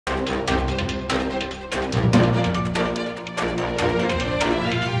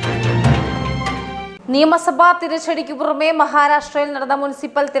നിയമസഭാ തിരിച്ചടിക്ക് പുറമെ മഹാരാഷ്ട്രയിൽ നടന്ന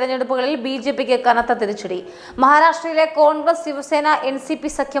മുനിസിപ്പൽ തിരഞ്ഞെടുപ്പുകളിൽ ബിജെപിക്ക് കനത്ത തിരിച്ചടി. മഹാരാഷ്ട്രയിലെ കോൺഗ്രസ് ശിവസേന എൻസിപി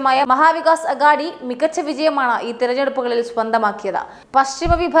സഖ്യമായ മഹാവികാസ് അഗാഡി മികച്ച വിജയമാണ് ഈ തിരഞ്ഞെടുപ്പുകളിൽ സ്വന്തമാക്കിയത്.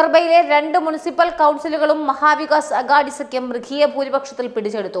 പശ്ചിമ വിദർഭയിലെ 2 മുനിസിപ്പൽ കൗൺസിലുകളും മഹാവികാസ് അഗാഡി സഖ്യം മൃഗീയ ഭൂരിപക്ഷത്തിൽ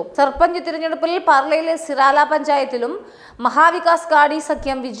പിടിച്ചെടുത്തു. സർപഞ്ച് തിരഞ്ഞെടുപ്പിൽ പാർലയിലെ സിറാല പഞ്ചായത്തിലും മഹാവികാസ് അഗാഡി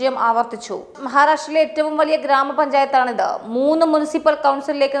സഖ്യം വിജയം ആവർത്തിച്ചു. മഹാരാഷ്ട്രയിലെ ഏറ്റവും വലിയ ഗ്രാമപഞ്ചായത്താണിത്. 3 മുനിസിപ്പൽ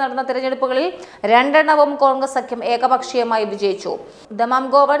കൗൺസിലിലേക്ക് നടന്ന തിരഞ്ഞെടുപ്പുകളിൽ 2 കോൺഗ്രസ് സഖ്യം ഏകപക്ഷീയമായി വിജയിച്ചു. ദമാം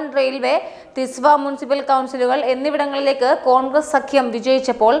ഗോവൻ റെയിൽവേ, തിസ്വ മുനിസിപ്പൽ കൗൺസിലുകൾ എന്നിവിടങ്ങളിലേക്ക് കോൺഗ്രസ് സഖ്യം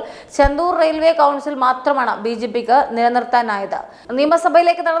വിജയിച്ചപ്പോൾ ചന്ദൂർ റെയിൽവേ കൗൺസിൽ മാത്രമാണ് ബിജെപിക്ക് നിലനിർത്താനായത്.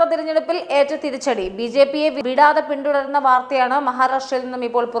 നിയമസഭയിലേക്ക് നടന്ന തിരഞ്ഞെടുപ്പിൽ ഏറ്റ തിരിച്ചടി. ബിജെപിയെ വിടാതെ പിന്തുടരുന്ന വാർത്തയാണ് മഹാരാഷ്ട്രയിൽ നിന്നും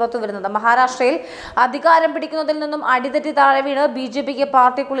ഇപ്പോൾ പുറത്തുവരുന്നത്. മഹാരാഷ്ട്രയിൽ അധികാരം പിടിക്കുന്നതിൽ നിന്നും അടിതെറ്റി താഴെ വീണ് ബിജെപിക്ക്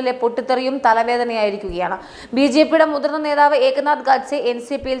പാർട്ടിക്കുള്ളിലെ പൊട്ടിത്തെറിയും തലവേദനയായിരിക്കുകയാണ്. ബിജെപിയുടെ മുതിർന്ന നേതാവ് ഏകനാഥ് ഖഡ്സെ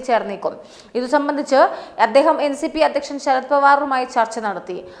എൻസിപിയിൽ ചേർന്നേക്കും. ഇതു സംബന്ധിച്ച് അദ്ദേഹം എൻസിപി അധ്യക്ഷൻ ശരത് പവാറുമായി ചർച്ച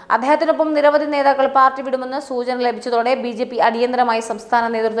നടത്തി. അദ്ദേഹത്തിനൊപ്പം നിരവധി നേതാക്കൾ പാർട്ടി വിടുമെന്ന് സൂചന ലഭിച്ചതോടെ ബിജെപി അടിയന്തരമായി സംസ്ഥാന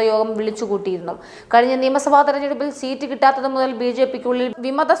നേതൃത്വ യോഗം വിളിച്ചുകൂട്ടിയിരുന്നു. കഴിഞ്ഞ നിയമസഭാ തെരഞ്ഞെടുപ്പിൽ സീറ്റ് കിട്ടാത്തത് മുതൽ ബിജെപിക്കുള്ളിൽ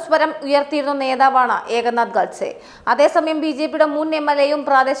വിമതസ്വരം ഉയർത്തിയിരുന്ന നേതാവാണ് ഏകനാഥ് ഖഡ്സെ. അതേസമയം ബിജെപിയുടെ മുൻ എംഎൽഎയും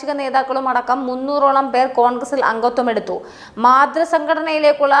പ്രാദേശിക നേതാക്കളും അടക്കം 300ഓളം പേർ കോൺഗ്രസിൽ അംഗത്വമെടുത്തു.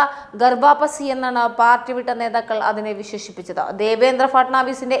 മാതൃസംഘടനയിലേക്കുള്ള ഗർഭാപസി എന്നാണ് പാർട്ടി വിട്ട നേതാക്കൾ അതിനെ വിശേഷിപ്പിച്ചത്. ദേവേന്ദ്ര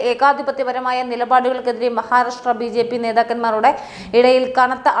ഫട്നാവിസിന്റെ ഏകാധിപത്യപരമായ നിലപാടുകൾക്കെതിരെ മഹാരാഷ്ട്ര ബിജെപി നേതാക്കന്മാരുടെ ഇടയിൽ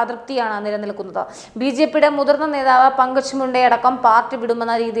കനത്ത അതൃപ്തിയാണ് നിലനിൽക്കുന്നത്. ബിജെപിയുടെ മുതിർന്ന നേതാവ് പങ്കജ് മുണ്ടയടക്കം പാർട്ടി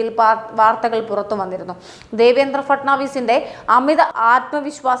വിടുമെന്ന രീതിയിൽ വാർത്തകൾ പുറത്തു വന്നിരുന്നു. ദേവേന്ദ്ര ഫട്നാവിസിന്റെ അമിത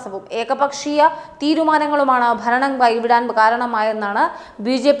ആത്മവിശ്വാസവും ഏകപക്ഷീയ തീരുമാനങ്ങളുമാണ് ഭരണം കൈവിടാൻ കാരണമായെന്നാണ്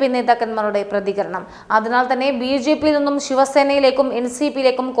ബിജെപി നേതാക്കന്മാരുടെ പ്രതികരണം. അതിനാൽ തന്നെ ബിജെപിയിൽ നിന്നും ശിവസേനയിലേക്കും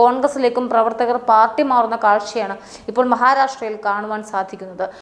എൻസിപിയിലേക്കും കോൺഗ്രസിലേക്കും പ്രവർത്തകർ പാർട്ടി മാറുന്ന കാഴ്ചയാണ് ഇപ്പോൾ മഹാരാഷ്ട്രയിൽ കാണുവാൻ സാധിക്കുന്നത്.